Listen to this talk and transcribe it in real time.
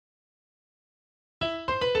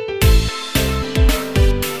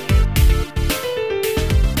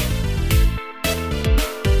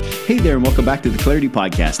Hey there, and welcome back to the Clarity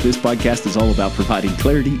Podcast. This podcast is all about providing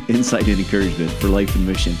clarity, insight, and encouragement for life and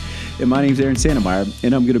mission. And my name is Aaron.santmyire,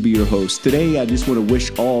 and I'm going to be your host. Today, I just want to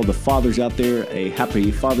wish all the fathers out there a happy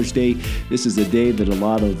Father's Day. This is a day that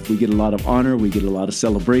we get a lot of honor, we get a lot of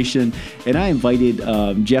celebration. And I invited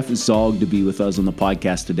Jeff Zaugg to be with us on the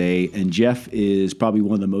podcast today. And Jeff is probably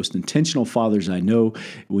one of the most intentional fathers I know.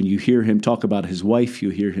 When you hear him talk about his wife,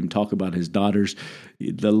 you hear him talk about his daughters.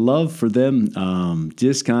 The love for them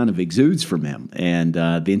just kind of exudes from him. And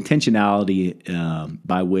the intentionality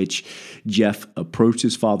by which Jeff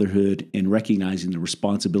approaches fatherhood and recognizing the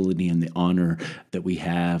responsibility and the honor that we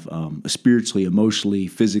have spiritually, emotionally,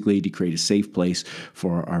 physically to create a safe place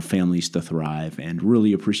for our families to thrive. And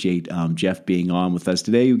really appreciate Jeff being on with us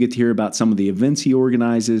today. We get to hear about some of the events he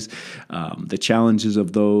organizes, the challenges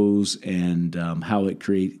of those, and how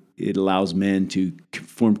it allows men to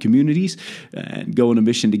form communities and go on a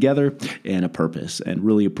mission together and a purpose. And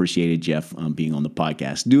really appreciated Jeff being on the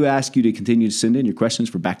podcast. Do ask you to continue to send in your questions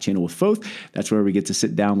for Back Channel with Foth. That's where we get to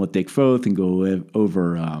sit down with Dick Foth and go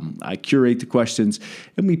over, I curate the questions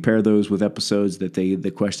and we pair those with episodes that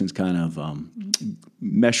the questions kind of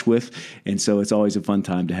mesh with. And so it's always a fun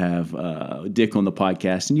time to have Dick on the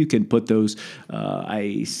podcast. And you can put those,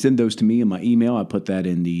 I send those to me in my email. I put that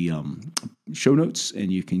in the show notes,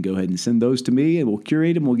 and you can go ahead and send those to me, and we'll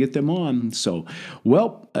curate them. We'll get them on. So,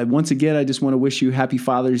 once again, I just want to wish you happy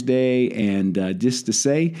Father's Day, and just to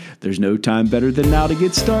say, there's no time better than now to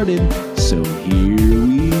get started. So here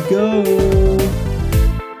we go.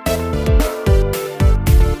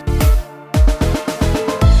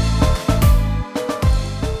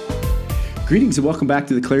 Greetings and welcome back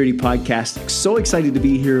to the Clarity Podcast. So excited to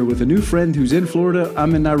be here with a new friend who's in Florida.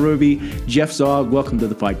 I'm in Nairobi. Jeff Zaugg, welcome to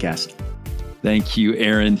the podcast. Thank you,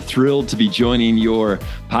 Aaron. Thrilled to be joining your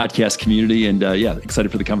podcast community and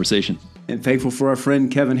excited for the conversation. And thankful for our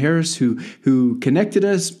friend Kevin Harris who connected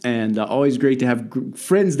us, and always great to have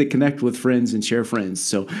friends that connect with friends and share friends.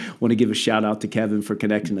 So want to give a shout out to Kevin for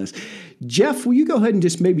connecting us. Jeff, will you go ahead and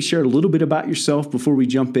just maybe share a little bit about yourself before we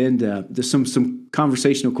jump into some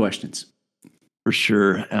conversational questions? For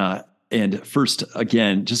sure. And first,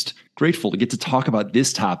 again, just grateful to get to talk about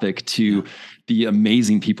this topic to the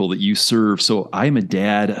amazing people that you serve. So I'm a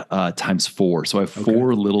dad times 4. So I have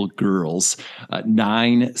 4 little girls,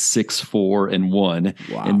 9, 6, 4, and 1.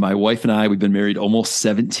 Wow. And my wife and I, we've been married almost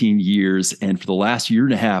 17 years. And for the last year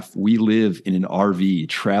and a half, we live in an RV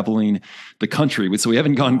traveling the country. So we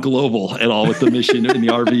haven't gone global at all with the mission in the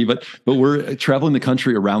RV, but we're traveling the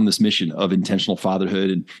country around this mission of intentional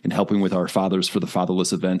fatherhood and helping with our Fathers for the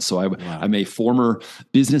Fatherless event. So I'm a former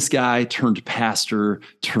business guy turned pastor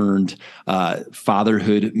turned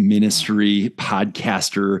fatherhood ministry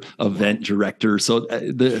podcaster, event director. So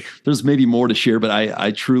there's maybe more to share, but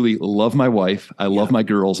I truly love my wife. I love my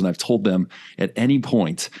girls. And I've told them at any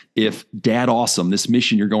point, if dad awesome, this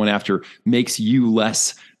mission you're going after makes you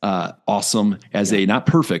less awesome as not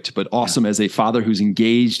perfect, but awesome as a father who's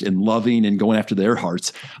engaged and loving and going after their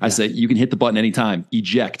hearts. I say, you can hit the button anytime,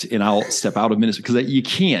 eject, and I'll step out of ministry, because you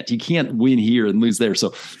can't win here and lose there.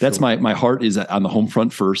 So that's my heart is on the home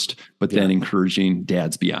front first, but then encouraging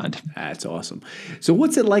dads beyond. That's awesome. So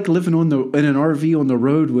what's it like living in an RV on the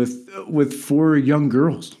road with 4 young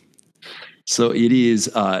girls? So it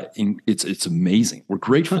is, it's amazing. We're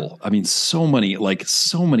grateful. I mean, so many,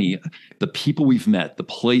 the people we've met, the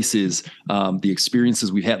places, the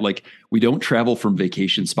experiences we've had. Like, we don't travel from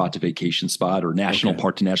vacation spot to vacation spot or national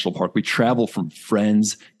park to national park. We travel from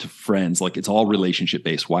friends to friends. Like, it's all relationship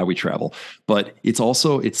based, why we travel. But it's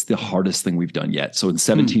the hardest thing we've done yet. So in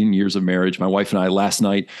 17 years of marriage, my wife and I, last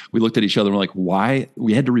night, we looked at each other and we're like, why?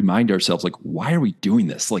 We had to remind ourselves, like, why are we doing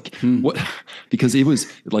this? Like, what? Because it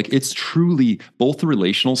was like, it's truly both the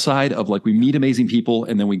relational side of, like, we meet amazing people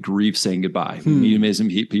and then we grieve saying goodbye. We meet amazing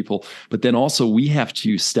people, but then also we have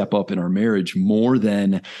to step up in our marriage more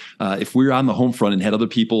than if we're on the home front and had other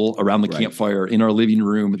people around the campfire in our living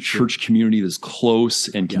room, church community that's close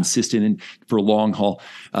and consistent and for a long haul.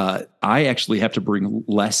 I actually have to bring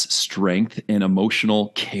less strength and emotional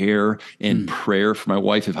care and prayer for my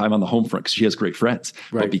wife if I'm on the home front, because she has great friends.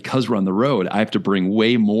 Right. But because we're on the road, I have to bring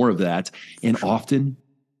way more of that. And often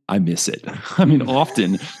I miss it. I mean,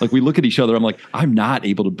 often, like, we look at each other, I'm like, I'm not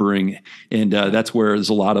able to bring. And that's where there's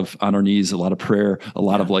a lot of on our knees, a lot of prayer, a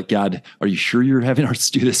lot of like, God, are you sure you're having us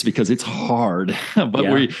do this? Because it's hard, but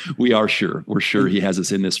we are sure. We're sure he has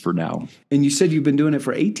us in this for now. And you said you've been doing it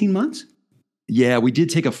for 18 months? Yeah, we did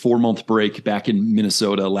take a 4-month break back in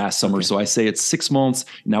Minnesota last summer. Okay. So I say it's 6 months.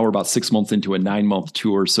 Now we're about 6 months into a 9-month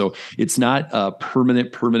tour. So it's not a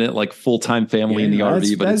permanent, like full-time family in the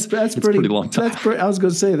RV, but it's pretty long time. I was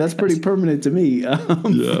going to say, that's pretty permanent to me,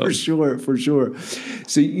 for sure.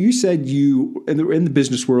 So you said you, in the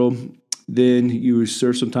business world, then you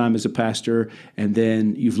served some time as a pastor, and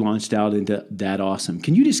then you've launched out into Dad Awesome.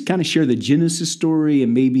 Can you just kind of share the genesis story,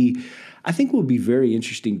 and maybe, I think what would be very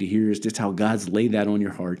interesting to hear is just how God's laid that on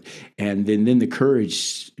your heart, and then the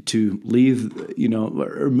courage to leave,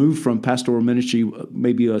 or move from pastoral ministry,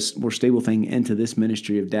 maybe a more stable thing, into this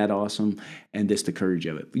ministry of Dad Awesome, and just the courage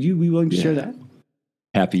of it. Would you be willing to share that?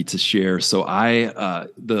 Happy to share. So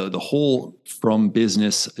the whole from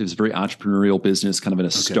business, it was a very entrepreneurial business, kind of in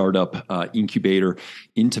a startup incubator,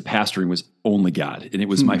 into pastoring was only God. And it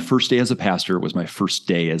was my first day as a pastor. It was my first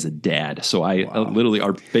day as a dad. So literally,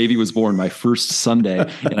 our baby was born my first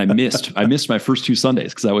Sunday, and I missed my first 2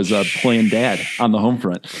 Sundays because I was playing dad on the home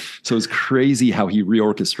front. So it's crazy how he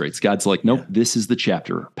reorchestrates. God's like, nope, this is the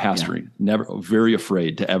chapter, pastoring. Never, very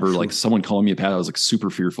afraid to ever, like someone calling me a pastor. I was like super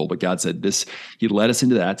fearful, but God said this, he led us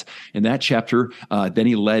into that. And that chapter, then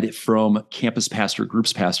he led it from campus pastor,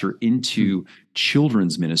 groups pastor, into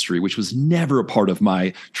children's ministry, which was never a part of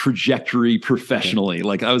my trajectory professionally. Okay.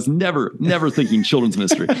 Like I was never thinking children's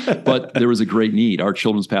ministry, but there was a great need. Our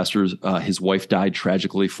children's pastor, his wife died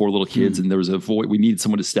tragically, 4 little kids, and there was a void. We needed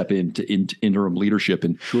someone to step into interim leadership.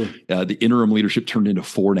 And the interim leadership turned into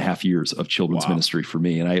 4.5 years of children's ministry for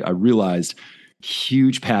me. And I realized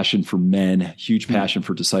huge passion for men, huge passion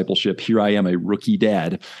for discipleship. Here I am, a rookie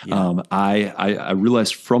dad. I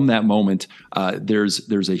realized from that moment,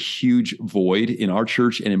 there's a huge void in our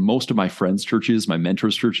church and in most of my friends' churches, my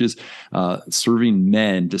mentors' churches, serving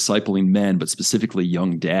men, discipling men, but specifically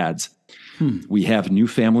young dads. We have new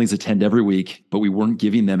families attend every week, but we weren't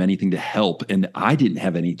giving them anything to help. And I didn't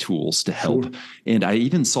have any tools to help. And I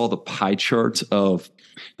even saw the pie chart of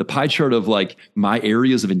like my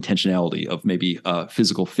areas of intentionality of maybe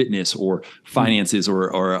physical fitness or finances or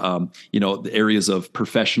the areas of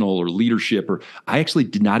professional or leadership. Or I actually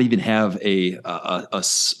did not even have a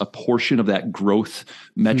portion of that growth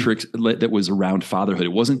metric that was around fatherhood. I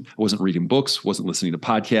wasn't reading books, wasn't listening to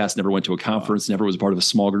podcasts, never went to a conference, never was part of a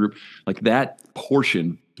small group. Like that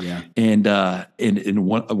portion. Yeah. And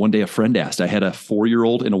one day a friend asked, I had a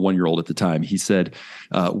 4-year-old and a 1-year-old at the time. He said,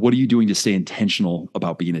 what are you doing to stay intentional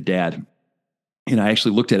about being a dad? And I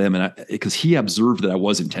actually looked at him because he observed that I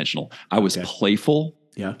was intentional. I was playful.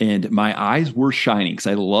 Yeah. And my eyes were shining because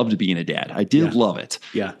I loved being a dad. I did love it.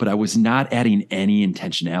 Yeah. But I was not adding any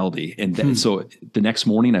intentionality. And so the next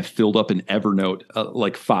morning I filled up an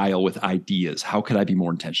Evernote file with ideas. How could I be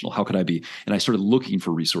more intentional? How could I be? And I started looking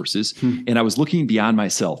for resources. And I was looking beyond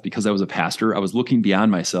myself because I was a pastor. I was looking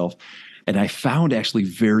beyond myself. And I found actually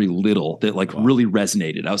very little that really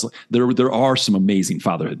resonated. I was like, there are some amazing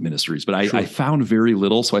fatherhood ministries, but I found very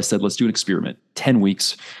little. So I said, let's do an experiment. 10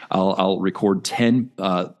 weeks. I'll record 10.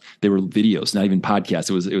 They were videos, not even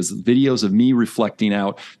podcasts. It was videos of me reflecting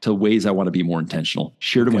out to ways I want to be more intentional.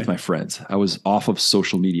 Shared them with my friends. I was off of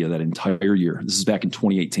social media that entire year. This is back in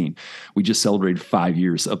 2018. We just celebrated 5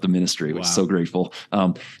 years of the ministry, which is so grateful.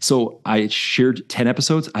 So I shared 10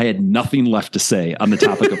 episodes. I had nothing left to say on the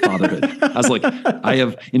topic of fatherhood. I was like,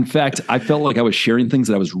 I felt like I was sharing things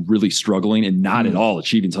that I was really struggling and not at all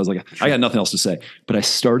achieving. So I was like, I got nothing else to say, but I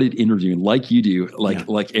started interviewing like you do,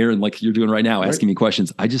 like Aaron, like you're doing right now, asking me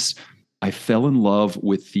questions. I fell in love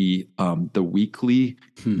with the weekly,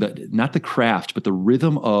 not the craft, but the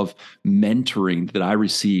rhythm of mentoring that I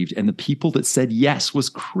received, and the people that said yes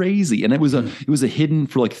was crazy. And it was a hidden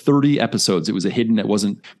for like 30 episodes. It was a hidden that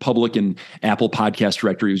wasn't public in Apple Podcast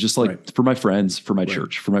Directory. It was just like for my friends, for my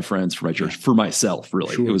church, for my friends, for my church, for myself.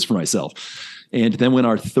 Really, it was for myself. And then when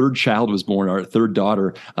our third child was born, our third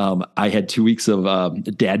daughter, I had 2 weeks of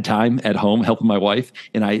dad time at home helping my wife.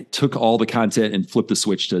 And I took all the content and flipped the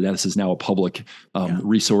switch to this is now a public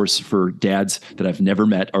resource for dads that I've never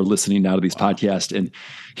met are listening now to these podcasts. And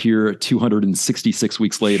here 266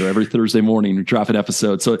 weeks later, every Thursday morning, we drop an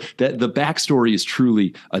episode. So that the backstory is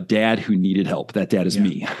truly a dad who needed help. That dad is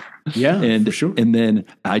me. Yeah, and for sure. And then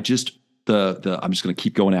I'm just going to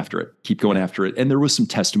keep going after it. And there was some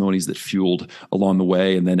testimonies that fueled along the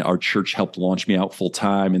way. And then our church helped launch me out full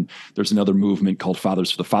time. And there's another movement called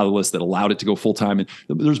Fathers for the Fatherless that allowed it to go full time. And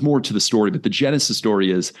there's more to the story, but the genesis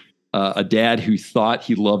story is a dad who thought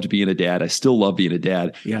he loved being a dad. I still love being a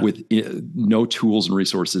dad with no tools and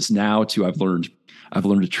resources. Now I've learned I've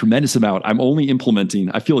learned a tremendous amount. I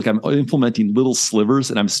feel like I'm implementing little slivers,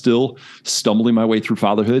 and I'm still stumbling my way through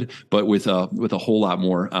fatherhood, but with a whole lot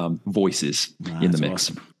more voices in the mix.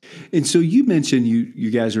 Awesome. And so you mentioned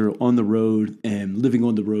you guys are on the road and living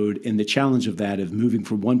on the road, and the challenge of that, of moving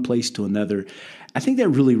from one place to another. I think that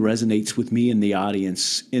really resonates with me and the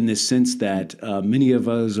audience in the sense that many of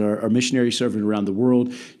us are missionaries serving around the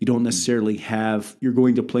world. You don't necessarily you're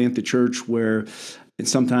going to plant the church where, in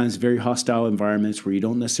sometimes very hostile environments where you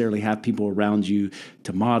don't necessarily have people around you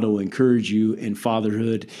to model, encourage you in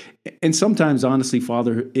fatherhood. And sometimes, honestly,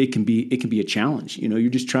 fatherhood, it can be a challenge. You're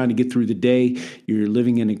just trying to get through the day. You're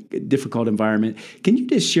living in a difficult environment. Can you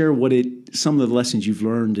just share some of the lessons you've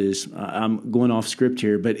learned is, I'm going off script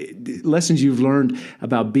here, but lessons you've learned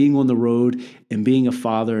about being on the road and being a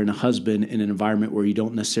father and a husband in an environment where you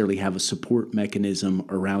don't necessarily have a support mechanism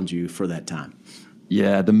around you for that time?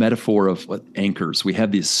 Yeah, the metaphor of anchors. We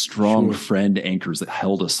have these strong friend anchors that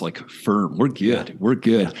held us like firm. We're good. Yeah. We're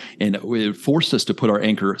good. Yeah. And it forced us to put our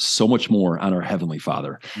anchor so much more on our Heavenly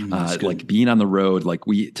Father. Like being on the road,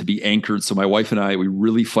 to be anchored. So my wife and I, we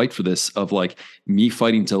really fight for this, of me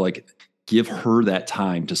fighting to give her that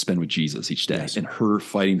time to spend with Jesus each day, and her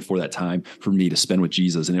fighting for that time for me to spend with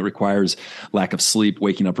Jesus. And it requires lack of sleep,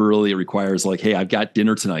 waking up early. It requires hey, I've got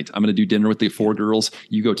dinner tonight. I'm going to do dinner with the 4 girls.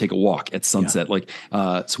 You go take a walk at sunset.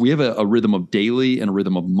 So we have a rhythm of daily and a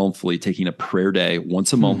rhythm of monthly, taking a prayer day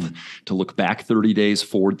once a month to look back 30 days,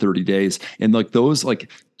 forward 30 days. And those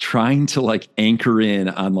trying to anchor in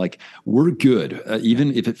on we're good,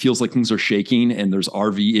 even if it feels like things are shaking and there's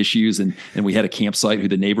RV issues and we had a campsite who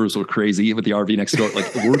the neighbors were crazy with the RV next door.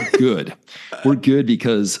 We're good. We're good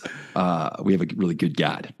because we have a really good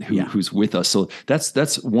God who's with us. So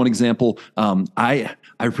that's one example. I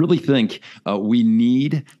really think we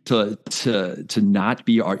need to not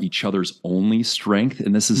be each other's only strength.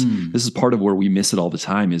 And this is part of where we miss it all the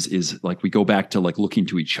time is we go back to looking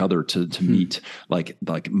to each other to meet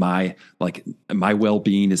my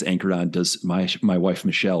well-being is anchored on, does my wife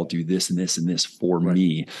Michelle do this and this and this for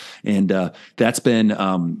me? And that's been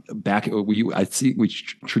back.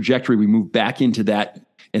 Trajectory. We move back into that.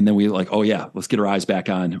 And then we let's get our eyes back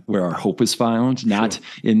on where our hope is found, not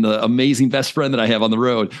in the amazing best friend that I have on the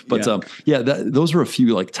road. But those are a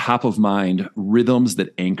few top of mind rhythms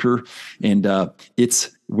that anchor. And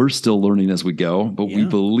we're still learning as we go, but we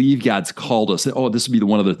believe God's called us. Oh, this would be the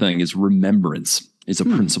one other thing is remembrance is a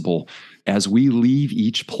principle as we leave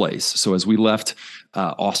each place. So as we left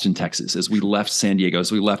Austin, Texas, as we left San Diego,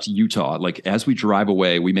 as we left Utah, as we drive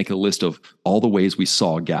away, we make a list of all the ways we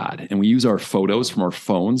saw God, and we use our photos from our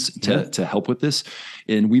phones to help with this.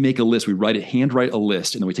 And we make a list, we handwrite a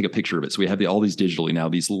list, and then we take a picture of it. So we have all these digitally now,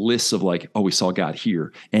 these lists of we saw God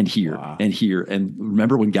here and here and here. And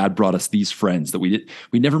remember when God brought us these friends that we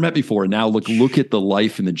never met before. And now look at the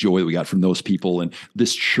life and the joy that we got from those people and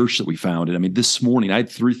this church that we found. And I mean, this morning, I had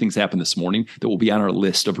 3 things happen this morning that will be on our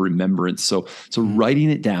list of remembrance. So writing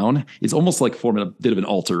it down is almost like forming a bit of an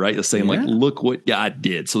altar, right? Saying look what God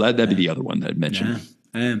did. So that'd be the other one that I'd mentioned.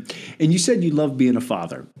 And you said you love being a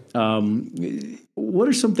father. What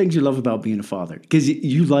are some things you love about being a father? Because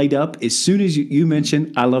you light up as soon as you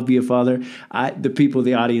mention I love being a father. The people,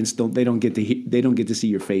 the audience don't get to see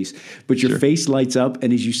your face, but your face lights up.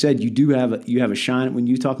 And as you said, you have a shine when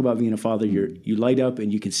you talk about being a father. You light up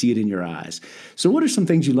and you can see it in your eyes. So, what are some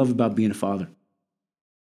things you love about being a father?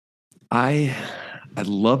 I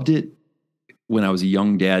loved it when I was a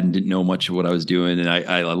young dad and didn't know much of what I was doing. And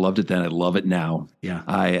I loved it then. I love it now. Yeah.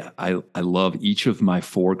 I love each of my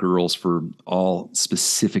 4 girls for all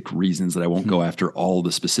specific reasons that I won't go after all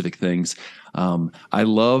the specific things. I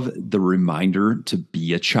love the reminder to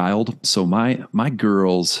be a child. So my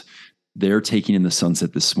girls, they're taking in the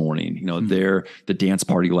sunset this morning. They're the dance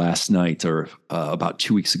party last night or about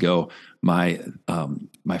 2 weeks ago. My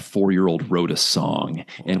 4-year-old wrote a song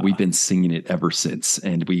and we've been singing it ever since.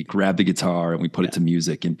 And we grabbed the guitar and we put it to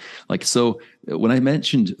music. And so when I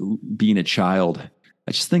mentioned being a child,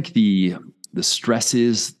 I just think the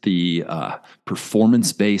stresses, the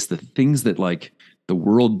performance based, the things that the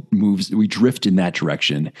world moves, we drift in that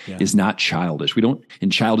direction is not childish. We don't, and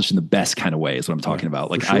childish in the best kind of way is what I'm talking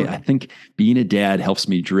about. I think being a dad helps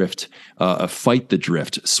me drift, fight the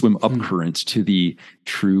drift, swim up current to the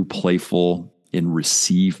true playful and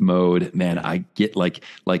receive mode. Man, I get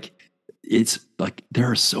it's there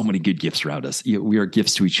are so many good gifts around us. We are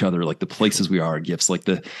gifts to each other. The places we are gifts.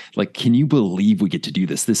 Can you believe we get to do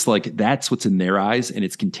this? That's what's in their eyes, and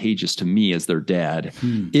it's contagious to me as their dad.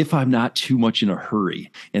 If I'm not too much in a hurry,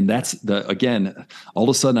 and that's again, all of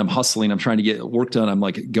a sudden I'm hustling. I'm trying to get work done. I'm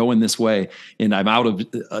going this way, and I'm out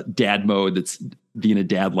of dad mode. That's being a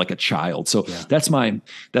dad like a child. So that's what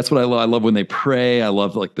I love. I love when they pray. I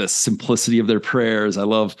love like the simplicity of their prayers. I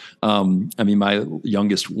love, my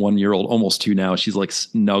youngest 1-year-old, almost 2 now, she's like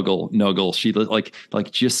snuggle. She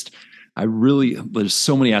there's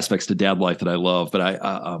so many aspects to dad life that I love, but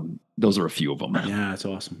those are a few of them. Yeah, that's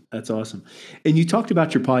awesome. That's awesome. And you talked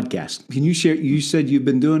about your podcast. Can you share? You said you've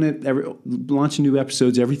been doing it, launching new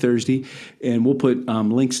episodes every Thursday, and we'll put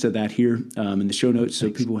links to that here in the show notes so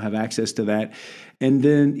people have access to that. And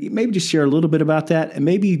then maybe just share a little bit about that, and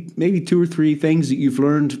maybe 2 or 3 things that you've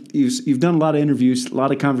learned. You've done a lot of interviews, a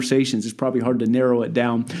lot of conversations. It's probably hard to narrow it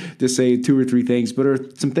down to say 2 or 3 things, but are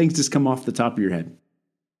some things just come off the top of your head?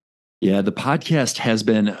 Yeah, the podcast has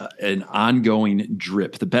been an ongoing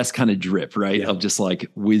drip, the best kind of drip, right? Yeah. Of just like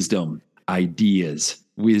wisdom, ideas.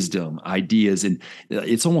 And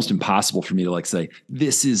it's almost impossible for me to like say,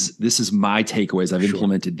 this is my takeaways. I've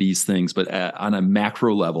implemented these things, but on a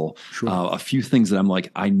macro level, a few things that I'm like,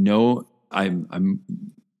 I know I'm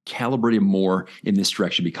calibrating more in this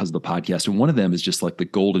direction because of the podcast. And one of them is just like the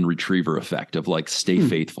golden retriever effect of like, stay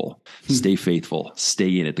faithful,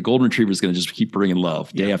 stay in it. The golden retriever is going to just keep bringing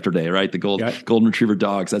love day after day, right? The golden retriever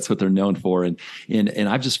dogs, that's what they're known for. And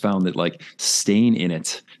I've just found that like staying in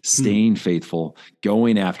it, staying faithful,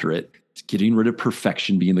 going after it, getting rid of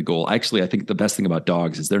perfection being the goal. Actually, I think the best thing about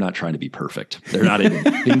dogs is they're not trying to be perfect. They're not even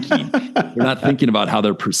thinking. They're not thinking about how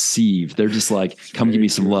they're perceived. They're just like, come give me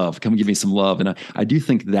some love. Come give me some love. And I do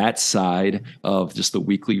think that side of just the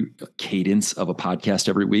weekly cadence of a podcast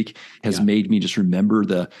every week has made me just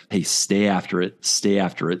remember hey, stay after it,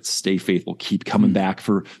 stay faithful, keep coming back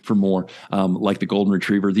for more. Like the golden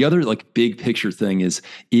retriever. The other like big picture thing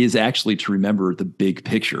is actually to remember the big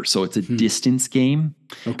picture. So it's a distance game.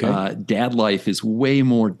 Okay. Dad life is way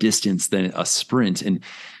more distance than a sprint. And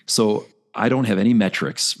so I don't have any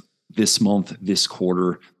metrics this month, this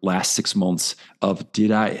quarter, last 6 months of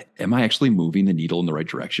am I actually moving the needle in the right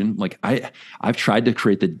direction? Like I've tried to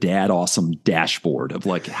create the dad awesome dashboard of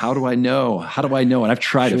like, how do I know? And I've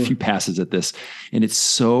tried a few passes at this, and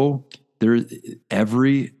it's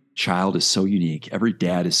every child is so unique. Every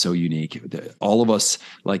dad is so unique. All of us,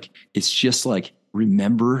 like, it's just like,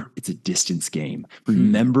 remember, it's a distance game.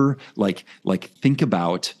 Remember, like think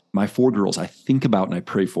about my 4 girls. I think about and I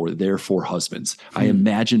pray for their 4 husbands. I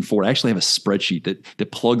imagine I actually have a spreadsheet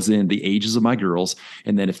that plugs in the ages of my girls.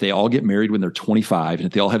 And then if they all get married when they're 25, and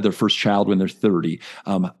if they all have their first child when they're 30,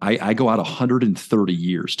 I go out 130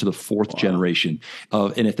 years to the 4th generation.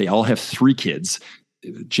 And if they all have 3 kids,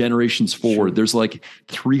 generations forward, there's like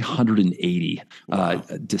 380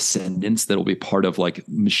 descendants that'll be part of like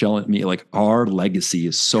Michelle and me. Like our legacy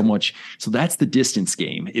is so much. So that's the distance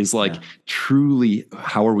game, is like truly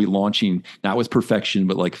how are we launching, not with perfection,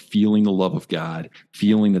 but like feeling the love of God,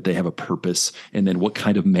 feeling that they have a purpose, and then what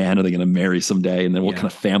kind of man are they going to marry someday, and then what kind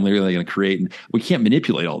of family are they going to create. And we can't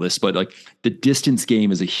manipulate all this, but like the distance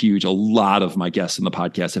game is a lot of my guests in the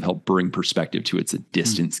podcast have helped bring perspective to it's a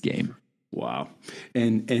distance game. Wow.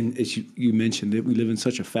 And as you mentioned, that we live in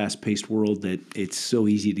such a fast-paced world that it's so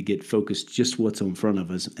easy to get focused just what's in front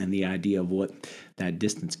of us, and the idea of what that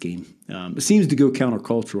distance game. It seems to go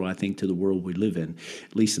countercultural, I think, to the world we live in,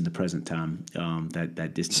 at least in the present time,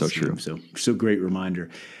 that distance game. So great reminder.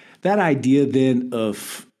 That idea then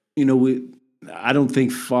of, I don't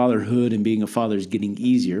think fatherhood and being a father is getting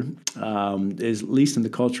easier, at least in the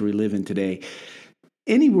culture we live in today.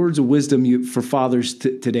 Any words of wisdom for fathers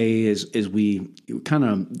today as we kind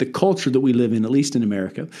of, the culture that we live in, at least in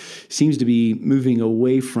America, seems to be moving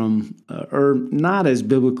away from, or not as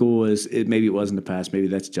biblical as maybe it was in the past. Maybe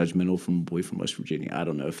that's judgmental from a boy from West Virginia. I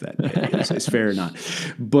don't know if that is fair or not.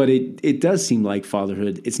 But it does seem like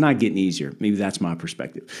fatherhood, it's not getting easier. Maybe that's my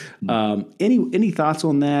perspective. Any thoughts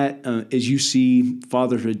on that as you see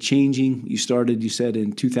fatherhood changing? You said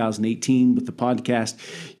in 2018 with the podcast.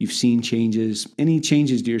 You've seen changes. Any changes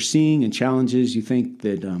you're seeing and challenges you think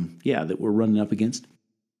that that we're running up against?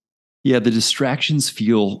 Yeah, the distractions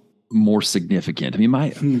feel more significant. I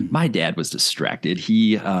mean, my dad was distracted.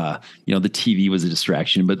 He, the TV was a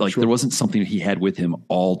distraction, but like there wasn't something he had with him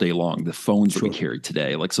all day long. The phones that we carry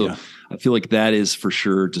today, I feel like that is for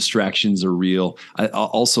sure. Distractions are real. I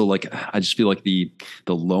just feel like the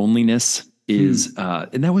loneliness is,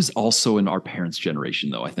 and that was also in our parents' generation,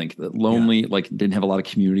 though. I think that lonely, didn't have a lot of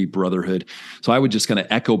community, brotherhood. So I would just kind of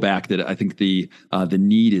echo back that I think the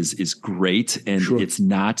need is great, and it's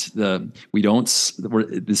not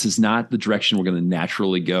this is not the direction we're going to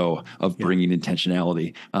naturally go of bringing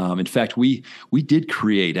intentionality. In fact, we did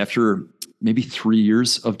create after maybe 3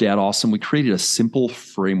 years of Dad Awesome, we created a simple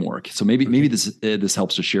framework. So maybe this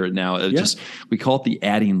helps to share it now. Just we call it the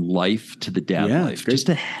adding life to the dad life, just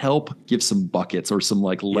to help give some buckets or some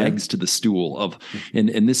like legs to the stool of,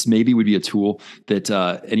 and this maybe would be a tool that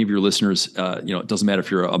any of your listeners, it doesn't matter if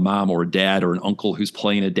you're a mom or a dad or an uncle who's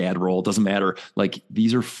playing a dad role, it doesn't matter. Like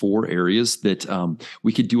these are 4 areas that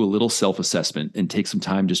we could do a little self-assessment and take some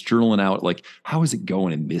time just journaling out, like, how is it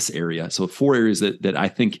going in this area? So 4 areas that I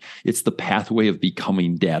think it's the pathway of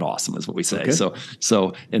becoming Dad Awesome is what we say. Okay.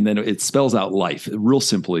 So, and then it spells out life real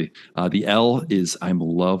simply. The L is I'm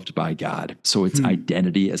loved by God. So it's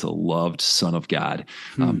identity as a loved son of God.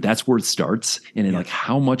 That's where it starts. And in like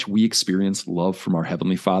how much we experience love from our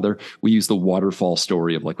Heavenly Father, we use the waterfall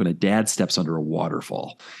story of like when a dad steps under a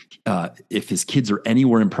waterfall, if his kids are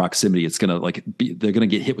anywhere in proximity, it's going to they're going to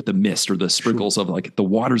get hit with the mist or the sprinkles of like the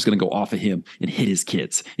water's going to go off of him and hit his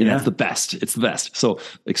kids. And that's the best. It's the best. So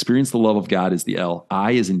experience the love of God is the L.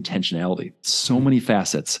 I is intentionality. So many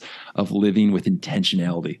facets of living with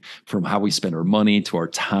intentionality, from how we spend our money to our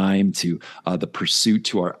time to the pursuit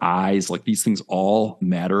to our eyes. Like these things all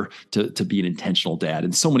matter to be an intentional dad.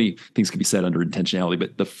 And so many things can be said under intentionality,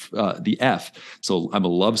 but the F, so I'm a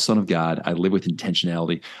loved son of God. I live with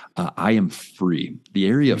intentionality. I am free. The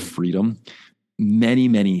area of freedom,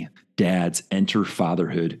 many dads enter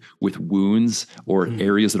fatherhood with wounds or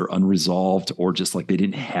areas that are unresolved, or just like they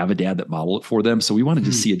didn't have a dad that modeled it for them. So we wanted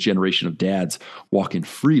to see a generation of dads walk in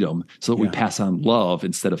freedom so that we pass on love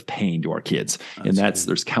instead of pain to our kids.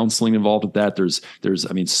 There's counseling involved with that. There's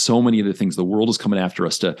so many of the things. The world is coming after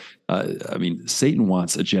us to, Satan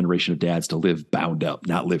wants a generation of dads to live bound up,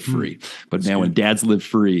 not live free. But man, when dads live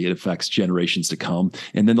free, it affects generations to come.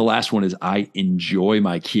 And then the last one is I enjoy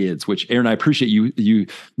my kids, which Aaron, I appreciate you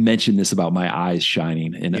mentioned this about my eyes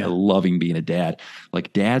shining and loving being a dad.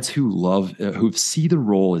 Like dads who see the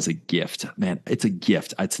role as a gift, man, it's a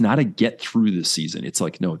gift. It's not a get through the season. It's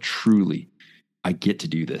like, no, truly, I get to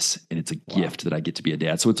do this, and it's a gift that I get to be a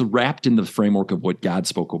dad. So it's wrapped in the framework of what God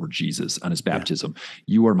spoke over Jesus on his baptism.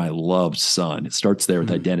 You are my loved son. It starts there with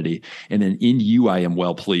identity. And then in you, I am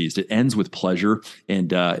well pleased. It ends with pleasure,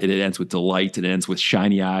 and it ends with delight. It ends with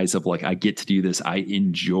shiny eyes of like, I get to do this. I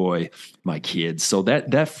enjoy my kids. So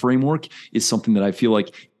that framework is something that I feel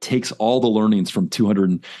like takes all the learnings from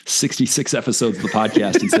 266 episodes of the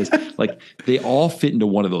podcast and says, like, they all fit into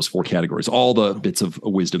one of those 4 categories, all the bits of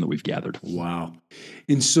wisdom that we've gathered. Wow.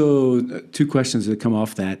 And so 2 questions that come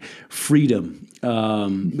off that. Freedom.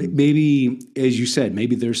 Maybe, as you said,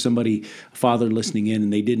 maybe there's a father listening in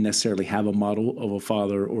and they didn't necessarily have a model of a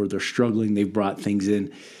father, or they're struggling. They've brought things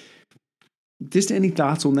in. Just any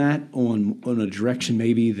thoughts on that, on a direction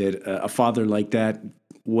maybe that a father like that,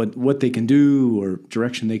 what they can do or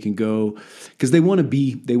direction they can go, because they want to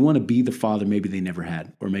be the father maybe they never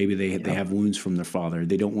had, or maybe they have wounds from their father.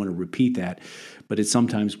 They don't want to repeat that, but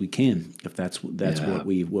sometimes we can, if that's what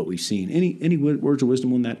we've seen. Any words of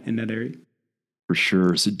wisdom on that, in that area? For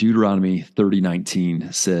sure. So Deuteronomy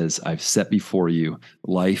 30:19 says, I've set before you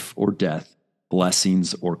life or death,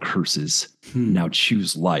 blessings or curses. Now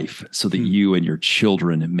choose life so that you and your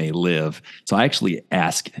children may live. So I actually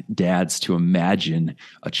ask dads to imagine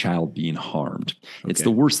a child being harmed. Okay. It's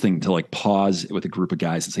the worst thing to like pause with a group of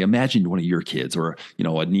guys and say, imagine one of your kids, or,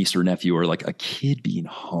 a niece or nephew, or like a kid being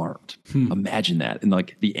harmed. Imagine that. And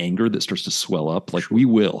like the anger that starts to swell up, like we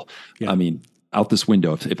will. Yeah. Out this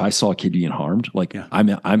window, if I saw a kid being harmed, like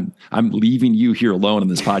I'm leaving you here alone in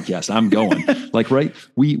this podcast. I'm going. Like, right?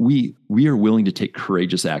 We are willing to take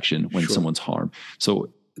courageous action when someone's harmed.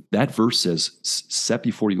 So that verse says, set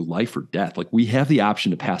before you life or death. Like we have the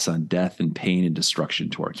option to pass on death and pain and destruction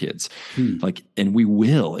to our kids. Like, and we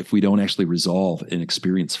will, if we don't actually resolve and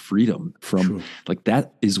experience freedom from like,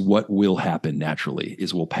 that is what will happen naturally,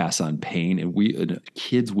 is we'll pass on pain, and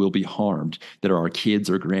kids will be harmed that are our kids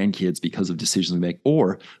or grandkids because of decisions we make,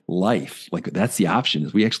 or life. Like that's the option,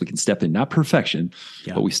 is we actually can step in, not perfection,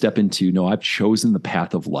 but we step into, no, I've chosen the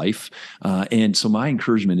path of life. And so my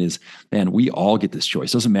encouragement is, man, we all get this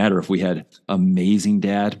choice. Doesn't matter if we had amazing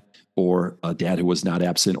dad or a dad who was not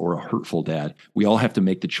absent, or a hurtful dad. We all have to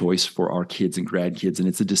make the choice for our kids and grandkids. And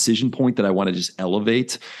it's a decision point that I want to just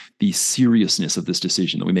elevate the seriousness of this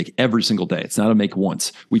decision that we make every single day. It's not a make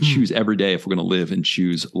once. We choose every day if we're going to live and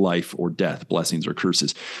choose life or death, blessings or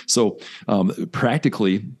curses. So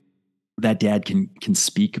practically, that dad can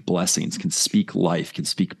speak blessings, can speak life, can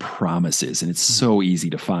speak promises. And it's so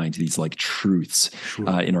easy to find these like truths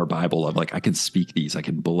in our Bible of like, I can speak these, I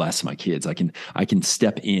can bless my kids, I can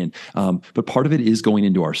step in. But part of it is going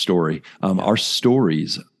into our story. Our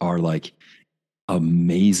stories are like,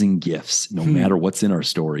 amazing gifts, no matter what's in our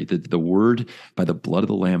story. The word, by the blood of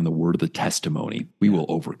the Lamb, the word of the testimony, we will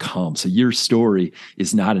overcome. So your story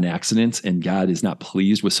is not an accident, and God is not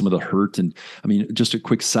pleased with some of the hurt. And I mean, just a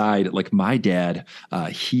quick side, like my dad,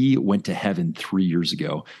 he went to heaven 3 years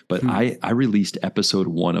ago, but I released episode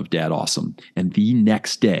 1 of Dad Awesome. And the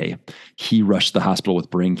next day he rushed the hospital with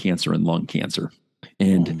brain cancer and lung cancer.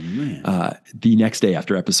 And the next day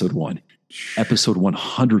after episode 1, episode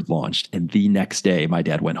 100 launched, and the next day my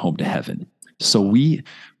dad went home to heaven. So the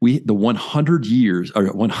 100 years, or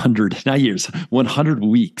 100, not years, 100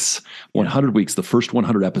 weeks, 100 weeks, the first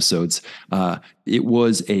 100 episodes, it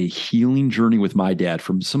was a healing journey with my dad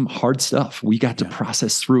from some hard stuff. We got to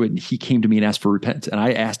process through it, and he came to me and asked for repentance, and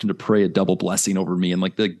I asked him to pray a double blessing over me. And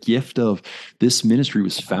like the gift of this ministry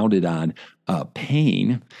was founded on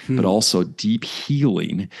pain, but also deep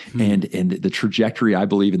healing, and the trajectory I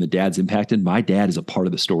believe in the dads impacted. My dad is a part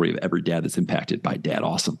of the story of every dad that's impacted by Dad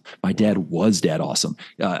Awesome. My dad was Dad Awesome.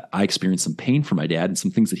 I experienced some pain from my dad and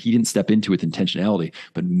some things that he didn't step into with intentionality,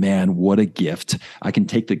 but man, what a gift. I can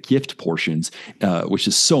take the gift portions, which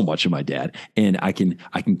is so much of my dad, and I can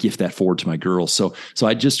gift that forward to my girls. So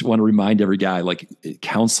I just want to remind every guy, like,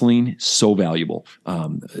 counseling, so valuable.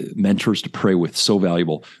 Mentors to pray with, so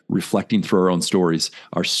valuable. Reflecting through our own stories.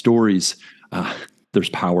 Our stories, there's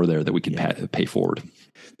power there that we can pay forward.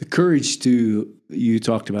 The courage you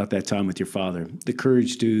talked about that time with your father, the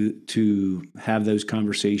courage to have those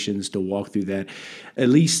conversations, to walk through that. At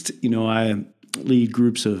least, I lead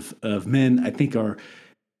groups of men. I think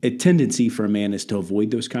a tendency for a man is to avoid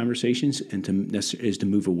those conversations and to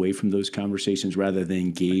move away from those conversations rather than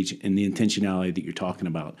engage in the intentionality that you're talking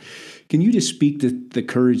about. Can you just speak to the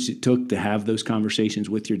courage it took to have those conversations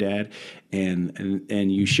with your dad,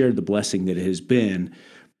 and you shared the blessing that it has been,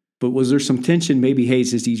 but was there some tension? Maybe, hey,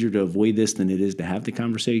 it's just easier to avoid this than it is to have the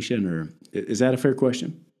conversation, or is that a fair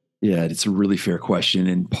question? Yeah, it's a really fair question.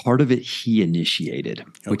 And part of it he initiated,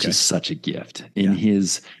 which is such a gift. In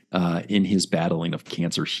his battling of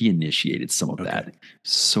cancer, he initiated some of that.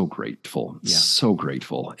 So grateful, so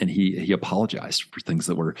grateful. And he apologized for things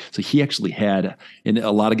that were, so he actually had, and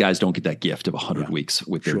a lot of guys don't get that gift of 100 weeks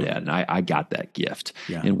with their dad. And I got that gift.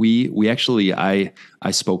 Yeah. And we actually, I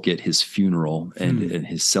spoke at his funeral and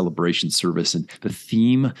his celebration service. And the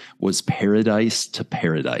theme was paradise to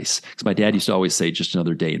paradise. Because my dad used to always say, just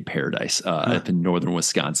another day in paradise up in northern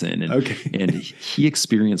Wisconsin. And he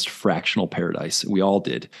experienced fractional paradise. We all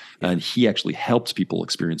did. And he actually helped people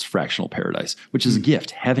experience fractional paradise, which is a gift.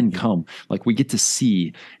 Heaven come. Like, we get to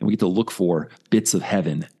see and we get to look for bits of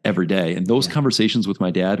heaven every day. And those conversations with my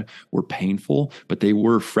dad were painful, but they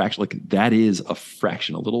were fractional. Like, that is a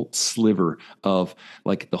fraction, a little sliver of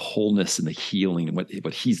like the wholeness and the healing and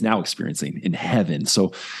what he's now experiencing in heaven.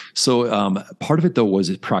 So part of it though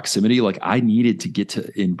was proximity. Like, I needed to get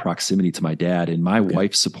in proximity to my dad, and my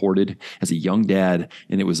wife supported as a young dad.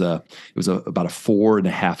 And it was about a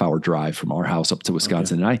 4.5-hour drive from our house up to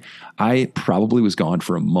Wisconsin. And I probably was gone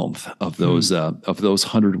for a month of those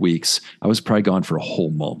 100 weeks. I was probably gone for a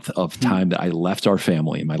whole month of time that I left our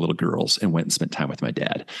family and my little girls and went and spent time with my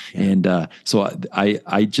dad. Yeah. And so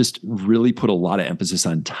I just really put a lot of emphasis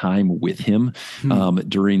on time with him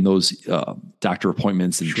during those doctor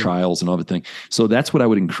appointments and trials and everything. So that's what I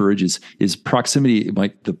would encourage is proximity.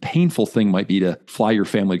 The painful thing might be to fly your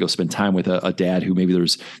family, go spend time with a dad who maybe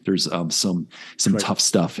there's some tough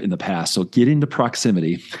stuff in the past. So get into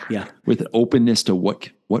proximity with an openness to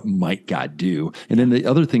what might God do. And then the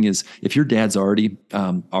other thing is, if your dad's already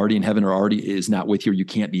in heaven or already is not with you, or you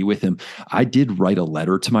can't be with him. I did write a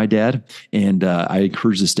letter to my dad, and I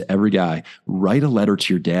encourage this to every guy. Write a letter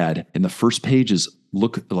to your dad, and the first page is,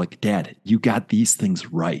 look like, Dad, you got these things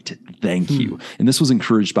right. Thank you. And this was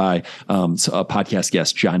encouraged by a podcast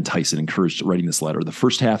guest, John Tyson, encouraged writing this letter. The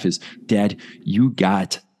first half is, Dad, you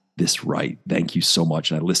got this right. Thank you so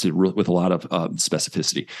much. And I listed with a lot of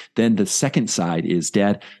specificity. Then the second side is,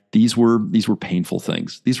 Dad, these were painful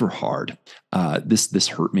things. These were hard. This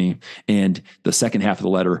hurt me. And the second half of the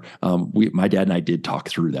letter, my dad and I did talk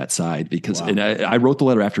through that side because, and I wrote the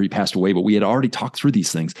letter after he passed away, but we had already talked through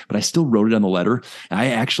these things, but I still wrote it on the letter. And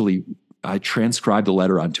I transcribed the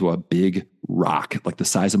letter onto a big rock, like the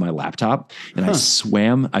size of my laptop. And I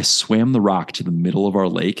swam the rock to the middle of our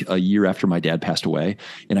lake a year after my dad passed away.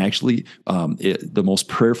 And I actually, the most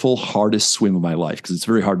prayerful, hardest swim of my life, because it's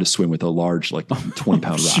very hard to swim with a large, like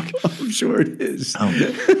 20-pound rock. I'm sure it is.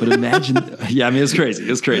 But imagine, it's crazy.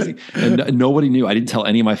 It's crazy. And nobody knew. I didn't tell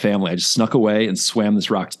any of my family. I just snuck away and swam this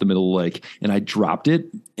rock to the middle of the lake, and I dropped it.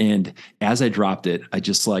 And as I dropped it, I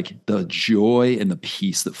just like the joy and the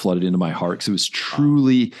peace that flooded into my heart. Cause it was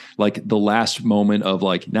truly like the last moment of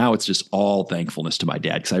like, now it's just all thankfulness to my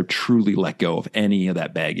dad. Cause I truly let go of any of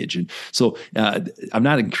that baggage. And so I'm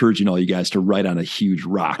not encouraging all you guys to write on a huge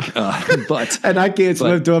rock, but and I can't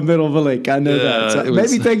swim to a middle of a lake. I know that. So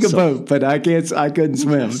maybe take a boat, but I couldn't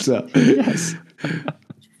swim. So yes.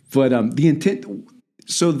 But the intent,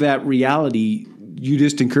 so that reality, you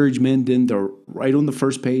just encourage men then to write on the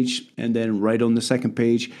first page and then write on the second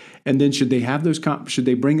page. And then should they have those, should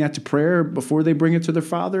they bring that to prayer before they bring it to their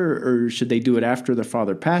father, or should they do it after their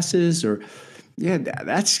father passes? Or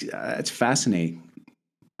that's fascinating.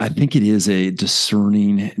 I think it is a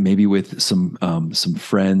discerning, maybe with some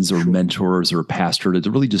friends or mentors or a pastor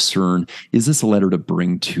to really discern, is this a letter to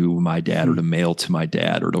bring to my dad or to mail to my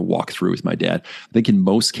dad or to walk through with my dad? I think in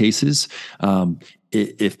most cases,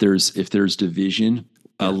 if there's division,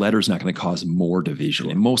 a letter's not going to cause more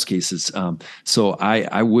division in most cases. So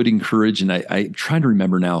I would encourage, and I'm trying to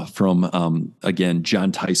remember now from, again,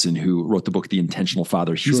 John Tyson, who wrote the book, The Intentional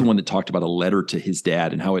Father. He's the one that talked about a letter to his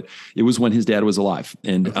dad and how it was when his dad was alive.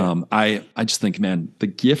 And I just think, man, the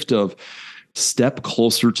gift of step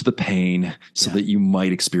closer to the pain so that you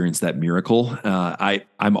might experience that miracle.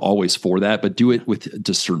 I'm always for that, but do it with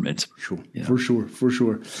discernment. Sure. Yeah. For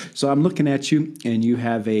sure. So I'm looking at you and you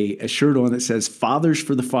have a shirt on that says Fathers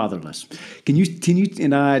for the Fatherless. Can you,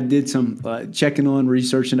 and I did some checking on,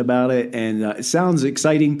 researching about it, and it sounds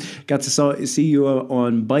exciting. Got to see you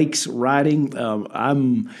on bikes riding.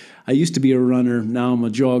 I used to be a runner. Now I'm a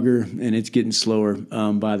jogger, and it's getting slower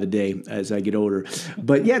by the day as I get older.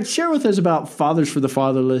 But yeah, share with us about Fathers for the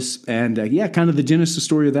Fatherless, and kind of the genesis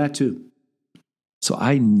story of that too. So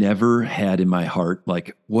I never had in my heart,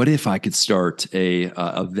 like, what if I could start a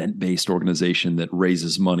event-based organization that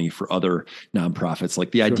raises money for other nonprofits?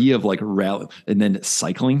 Like the idea of like rally and then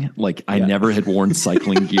cycling. Like I never had worn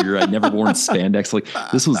cycling gear. I never worn spandex. Like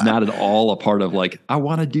this was not at all a part of like, I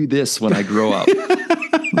want to do this when I grow up.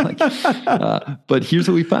 But here's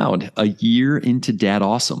what we found. A year into Dad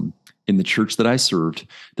Awesome in the church that I served,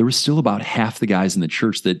 there was still about half the guys in the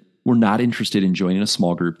church that were not interested in joining a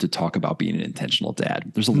small group to talk about being an intentional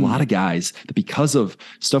dad. There's a lot of guys that, because of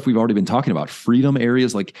stuff we've already been talking about, freedom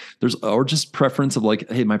areas, like or just preference of like,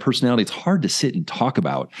 hey, my personality, it's hard to sit and talk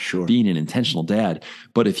about being an intentional dad.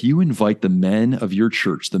 But if you invite the men of your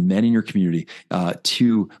church, the men in your community,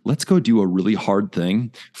 to let's go do a really hard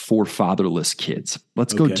thing for fatherless kids.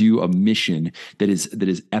 Let's go do a mission that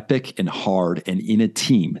is epic and hard and in a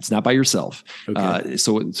team. It's not by yourself.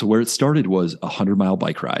 So where it started was a 100-mile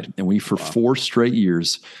bike ride. And we, for 4 straight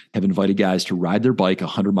years, have invited guys to ride their bike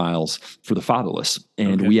 100 miles for the fatherless.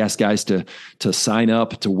 And we ask guys to sign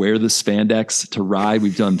up, to wear the spandex, to ride.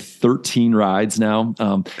 We've done 13 rides now.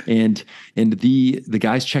 And the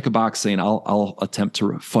guys check a box saying, I'll attempt to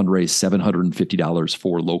fundraise $750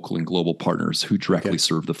 for local and global partners who directly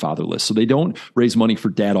serve the fatherless. So they don't raise money for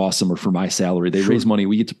Dad Awesome or for my salary. They raise money.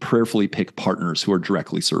 We get to prayerfully pick partners who are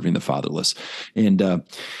directly serving the fatherless. And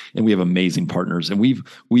we have amazing partners. And we've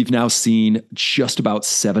now seen just about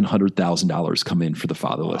 $700,000 come in for the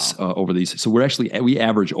fatherless over these. So we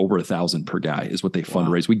average over 1,000 per guy is what they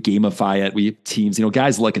fundraise. We gamify it. We have teams.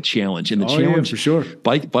 guys like a challenge, and the challenge for sure.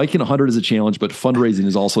 Biking 100 is a challenge, but fundraising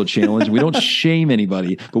is also a challenge. We don't shame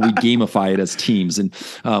anybody, but we gamify it as teams. And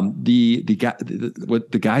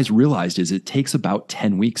what the guys realized is it takes about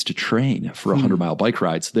 10 weeks to train for a 100-mile bike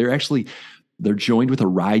ride. So they're joined with a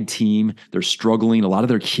ride team. They're struggling. A lot of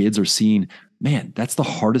their kids are seeing, man, that's the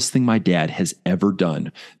hardest thing my dad has ever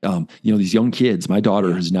done. These young kids, my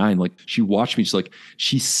daughter who's 9, like she watched me,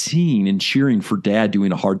 she's seeing and cheering for Dad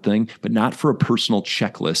doing a hard thing, but not for a personal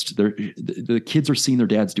checklist. The kids are seeing their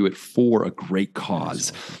dads do it for a great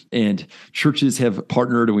cause. And churches have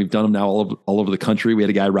partnered, and we've done them now all over the country. We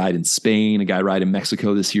had a guy ride in Spain, a guy ride in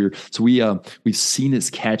Mexico this year. So we've seen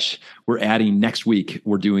this catch. We're adding next week.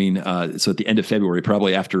 We're doing, so at the end of February,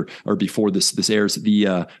 probably after or before this airs,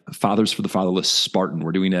 the Fathers for the Fatherless Spartan.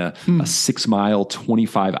 We're doing a 6-mile,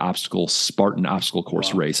 25 obstacle Spartan obstacle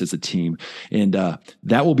course race as a team. And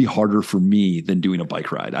that will be harder for me than doing a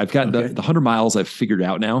bike ride. I've got the 100 miles I've figured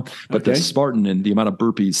out now, but the Spartan and the amount of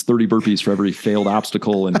burpees, 30 burpees for every failed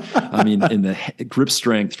obstacle. And and the grip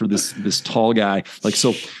strength for this tall guy.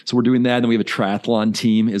 So we're doing that. And then we have a triathlon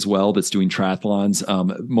team as well that's doing triathlons,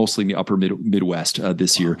 mostly in the upper Midwest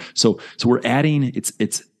this year. So we're adding,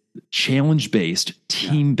 challenge-based,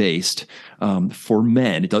 team-based, for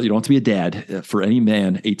men. You don't have to be a dad, for any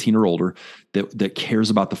man 18 or older that cares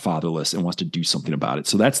about the fatherless and wants to do something about it.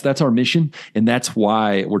 So that's our mission. And that's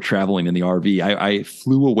why we're traveling in the RV. I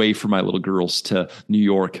flew away from my little girls to New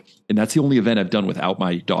York, and that's the only event I've done without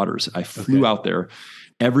my daughters. I flew out there.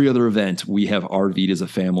 Every other event, we have RV'd as a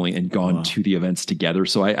family and gone to the events together.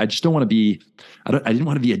 So I just don't want to be, I didn't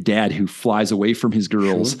want to be a dad who flies away from his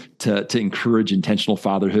girls to encourage intentional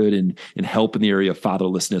fatherhood and help in the area of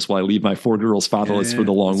fatherlessness while I leave my 4 girls fatherless for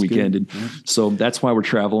the long weekend. And so that's why we're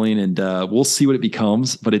traveling, and we'll see what it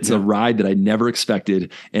becomes, but it's a ride that I never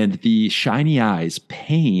expected. And the shiny eyes,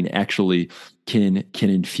 pain actually can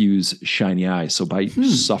infuse shiny eyes. So by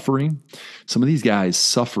suffering, some of these guys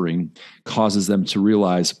suffering causes them to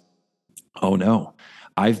realize, oh no,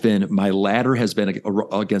 my ladder has been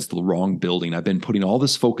against the wrong building. I've been putting all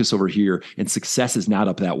this focus over here, and success is not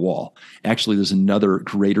up that wall. Actually, there's another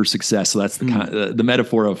greater success. So that's the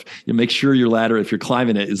metaphor of, make sure your ladder, if you're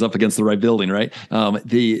climbing it, is up against the right building, right?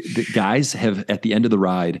 The guys have, at the end of the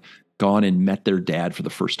ride, gone and met their dad for the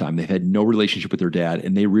first time. They've had no relationship with their dad,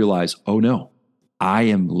 and they realize, oh no, I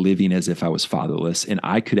am living as if I was fatherless, and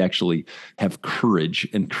I could actually have courage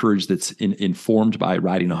that's informed by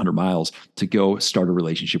riding 100 miles to go start a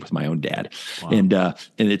relationship with my own dad. Wow. And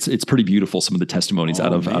it's pretty beautiful. Some of the testimonies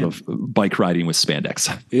out of bike riding with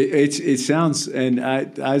spandex. It sounds, and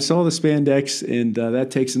I saw the spandex, and that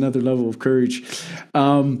takes another level of courage.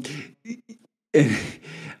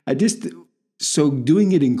 So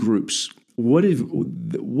doing it in groups,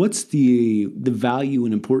 what's the value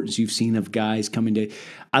and importance you've seen of guys coming to?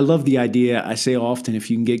 I love the idea. I say often, if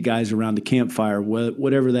you can get guys around the campfire,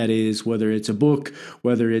 whatever that is, whether it's a book,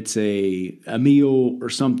 whether it's a meal or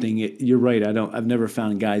something, you're right. I've never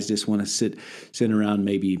found guys just want to sit around,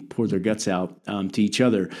 maybe pour their guts out to each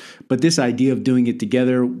other. But this idea of doing it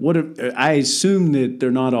together, I assume that they're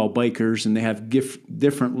not all bikers and they have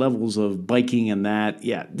different levels of biking and that.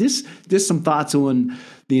 Yeah, just some thoughts on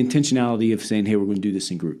the intentionality of saying, hey, we're going to do this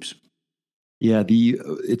in groups. Yeah,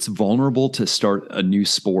 it's vulnerable to start a new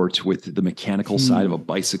sport with the mechanical side of a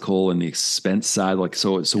bicycle and the expense side.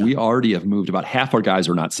 We already have moved. About half our guys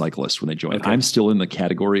are not cyclists when they join. Okay. I'm still in the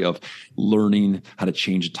category of learning how to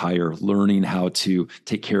change a tire, learning how to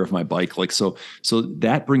take care of my bike. So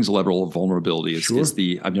that brings a level of vulnerability.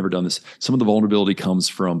 I've never done this. Some of the vulnerability comes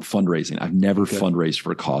from fundraising. I've never fundraised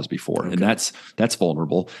for a cause before, and that's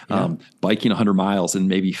vulnerable. Yeah. Biking 100 miles and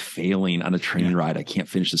maybe failing on a training ride. I can't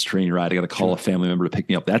finish this training ride. I got to call a family member to pick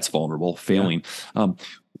me up. That's vulnerable. Failing.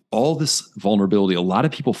 All this vulnerability, a lot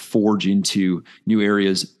of people forge into new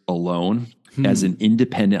areas alone as an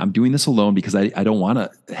independent. I'm doing this alone because I don't want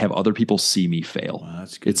to have other people see me fail. Wow,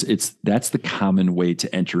 that's good. That's the common way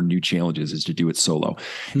to enter new challenges, is to do it solo.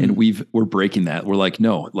 And we're breaking that. We're like,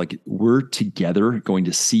 no, we're together going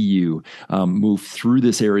to see you move through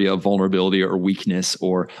this area of vulnerability or weakness,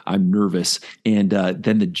 or I'm nervous. And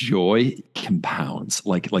then the joy compounds.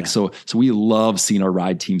 So we love seeing our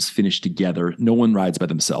ride teams finish together. No one rides by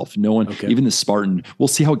themselves. No one, even the Spartan, we'll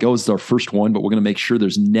see how it goes. It's our first one, but we're going to make sure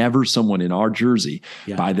there's never someone in our jersey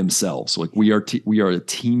by themselves. We are a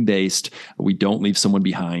team based. We don't leave someone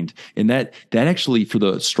behind. And that actually, for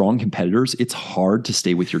the strong competitors, it's hard to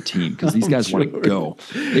stay with your team because these guys want to go.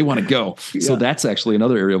 They want to go. Yeah. So that's actually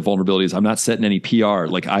another area of vulnerability. Is I'm not setting any PR.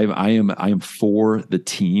 I am for the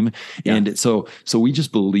team. Yeah. And so we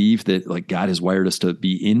just believe that God has wired us to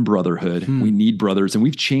be in brotherhood. We need brothers, and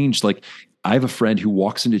we've changed. I have a friend who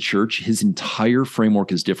walks into church. His entire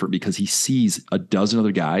framework is different because he sees a dozen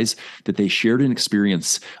other guys that they shared an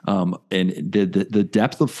experience, and the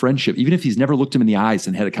depth of friendship. Even if he's never looked him in the eyes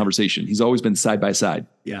and had a conversation, he's always been side by side.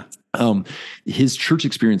 Yeah. His church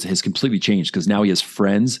experience has completely changed because now he has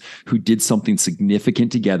friends who did something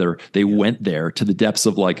significant together. They went there to the depths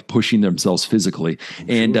of pushing themselves physically.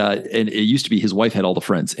 And it used to be his wife had all the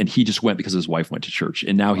friends, and he just went because his wife went to church.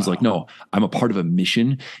 And now he's like, no, I'm a part of a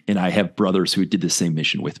mission, and I have brothers who did the same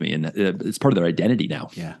mission with me. And it's part of their identity now.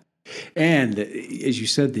 Yeah. And as you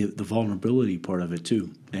said, the vulnerability part of it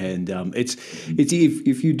too. And it's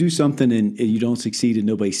if you do something and you don't succeed and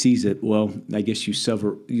nobody sees it, well, I guess you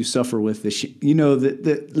suffer with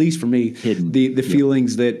the at least for me, the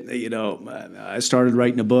feelings that I started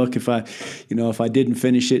writing a book. If I didn't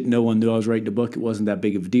finish it, no one knew I was writing a book. It wasn't that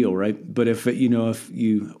big of a deal, right? But if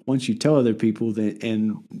once you tell other people that,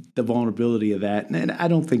 and the vulnerability of that, and I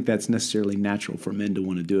don't think that's necessarily natural for men to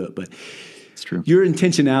want to do it, but true. Your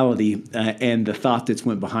intentionality and the thought that's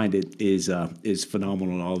went behind it is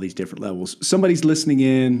phenomenal on all these different levels. Somebody's listening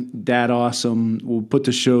in, that awesome. We'll put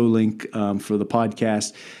the show link for the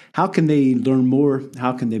podcast. How can they learn more?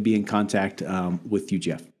 How can they be in contact with you,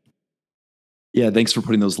 Jeff? Yeah, thanks for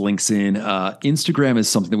putting those links in. Instagram is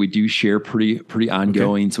something that we do share pretty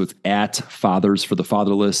ongoing. Okay. So it's at Fathers for the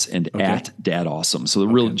Fatherless and at Dad Awesome.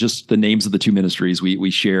 So just the names of the two ministries. We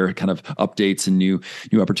share kind of updates and new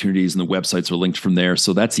opportunities, and the websites are linked from there.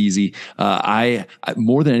 So that's easy. I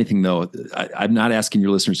more than anything though, I'm not asking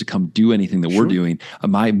your listeners to come do anything that we're doing.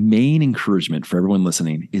 My main encouragement for everyone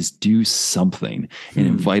listening is do something and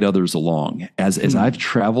invite others along. As I've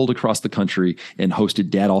traveled across the country and hosted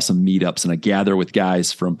Dad Awesome meetups, and I gather with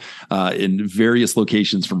guys from in various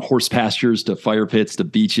locations, from horse pastures to fire pits to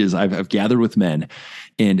beaches. I've gathered with men,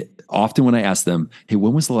 and often when I ask them, hey,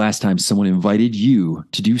 when was the last time someone invited you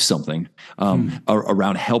to do something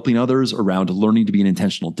around helping others, around learning to be an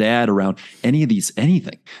intentional dad, around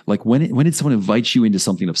anything? Like when did someone invite you into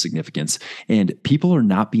something of significance? And people are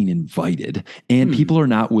not being invited, and people are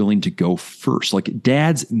not willing to go first. Like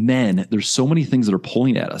dads, men, there's so many things that are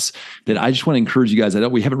pulling at us that I just want to encourage you guys. I know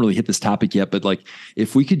we haven't really hit this topic yet, but like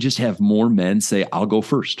if we could just have more men say, I'll go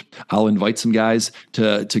first. I'll invite some guys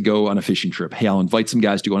to go on a fishing trip. Hey, I'll invite some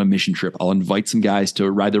guys to go on a mission trip. I'll invite some guys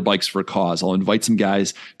to ride their bikes for a cause. I'll invite some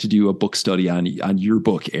guys to do a book study on your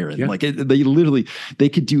book, Aaron. Yeah. Like they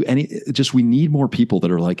could do we need more people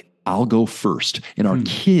that are like, I'll go first. And our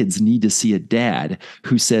kids need to see a dad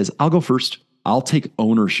who says, I'll go first. I'll take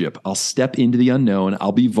ownership. I'll step into the unknown.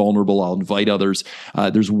 I'll be vulnerable. I'll invite others.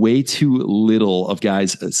 There's way too little of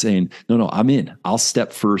guys saying, no, I'm in. I'll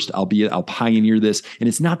step first. I'll pioneer this. And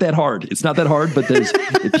it's not that hard. But there's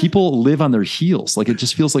people live on their heels. Like it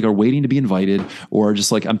just feels like are waiting to be invited, or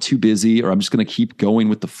just like I'm too busy, or I'm just going to keep going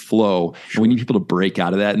with the flow. Sure. And we need people to break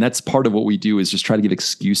out of that. And that's part of what we do, is just try to give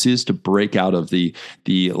excuses to break out of the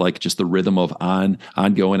like just the rhythm of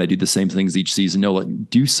ongoing. I do the same things each season. No, like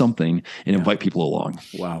do something and invite people along.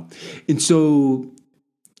 Wow. And so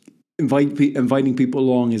inviting people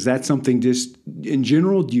along, is that something just in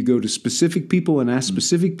general? Do you go to specific people and ask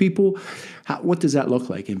specific people? What does that look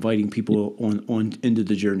like, inviting people on into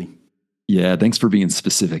the journey? Yeah, thanks for being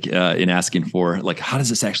specific in asking for like, how does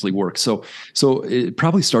this actually work? So it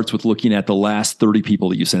probably starts with looking at the last 30 people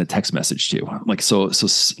that you sent a text message to. Like, so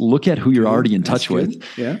look at who you're already in touch with.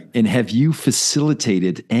 Yeah. And have you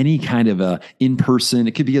facilitated any kind of a in-person,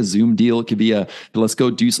 it could be a Zoom deal. It could be let's go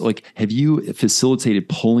do, like, have you facilitated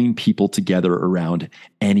pulling people together around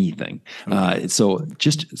anything? Okay. So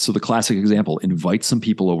the classic example, invite some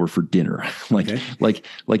people over for dinner.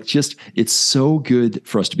 Just, it's so good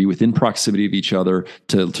for us to be within proximity of each other,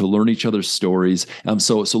 to learn each other's stories.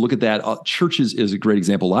 So look at that. Churches is a great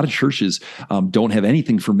example. A lot of churches don't have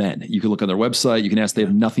anything for men. You can look on their website. You can ask, they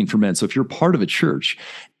have nothing for men. So if you're part of a church,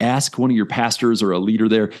 ask one of your pastors or a leader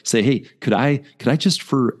there, say, hey, could I just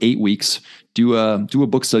for 8 weeks do a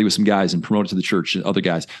book study with some guys and promote it to the church and other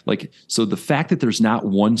guys. Like, so the fact that there's not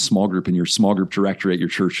one small group in your small group directory at your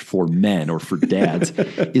church for men or for dads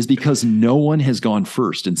is because no one has gone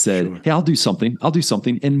first and said, sure, hey, I'll do something.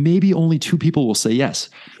 And maybe only 2 people will say yes,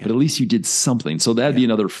 but at least you did something. So that'd be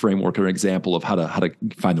another framework or an example of how to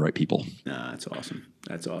find the right people. That's awesome.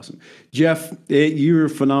 That's awesome. Jeff, you're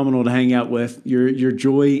phenomenal to hang out with. Your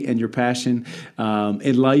joy and your passion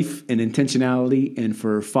in life and intentionality and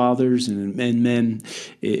for fathers and men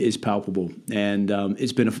is palpable. And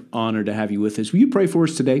it's been an honor to have you with us. Will you pray for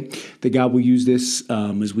us today that God will use this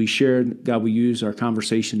as we shared, God will use our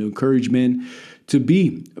conversation to encourage men to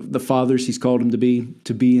be the fathers He's called them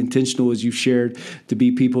to be intentional as you've shared, to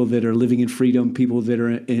be people that are living in freedom, people that are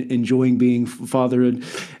enjoying being fatherhood.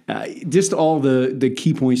 Just all the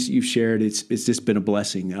key points that you've shared, it's just been a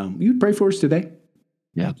blessing. You pray for us today?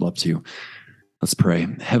 Yeah, I'd love to. Let's pray.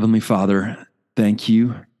 Heavenly Father, thank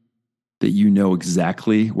you that you know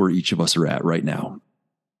exactly where each of us are at right now.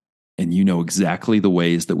 And you know exactly the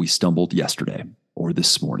ways that we stumbled yesterday or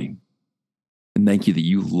this morning. And thank you that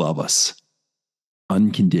you love us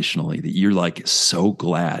unconditionally, that you're like so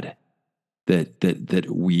glad that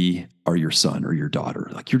we are your son or your daughter.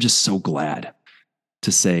 Like, you're just so glad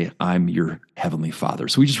to say, I'm your heavenly Father.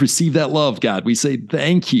 So we just receive that love, God. We say,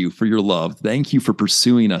 thank you for your love. Thank you for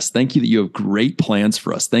pursuing us. Thank you that you have great plans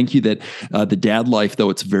for us. Thank you that the dad life, though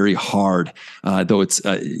it's very hard, though it's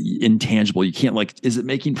intangible, you can't like, is it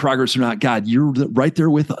making progress or not? God, you're right there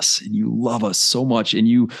with us and you love us so much. And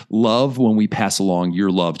you love when we pass along your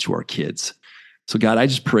love to our kids. So God, I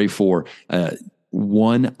just pray for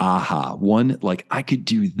one like, I could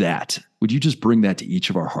do that. Would you just bring that to each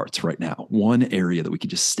of our hearts right now? One area that we could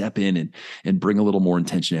just step in and bring a little more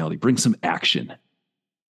intentionality, bring some action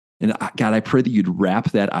And God, I pray that you'd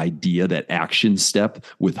wrap that idea, that action step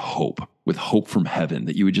with hope from heaven,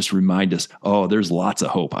 that you would just remind us, oh, there's lots of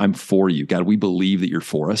hope. I'm for you. God, we believe that you're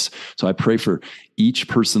for us. So I pray for each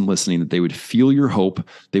person listening that they would feel your hope.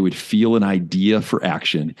 They would feel an idea for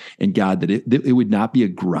action. And God, that it would not be a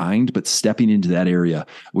grind, but stepping into that area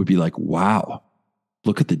would be like, wow,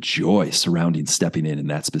 look at the joy surrounding stepping in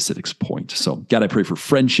that specific point. So God, I pray for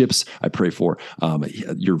friendships. I pray for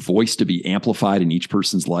your voice to be amplified in each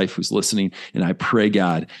person's life who's listening. And I pray,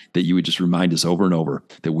 God, that you would just remind us over and over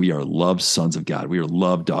that we are loved sons of God. We are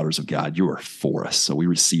loved daughters of God. You are for us. So we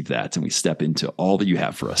receive that and we step into all that you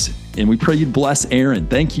have for us. And we pray you'd bless Aaron.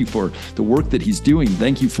 Thank you for the work that he's doing.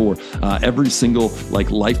 Thank you for every single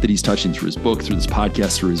life that he's touching through his book, through this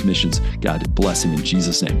podcast, through his missions. God, bless him in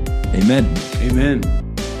Jesus' name. Amen. Amen.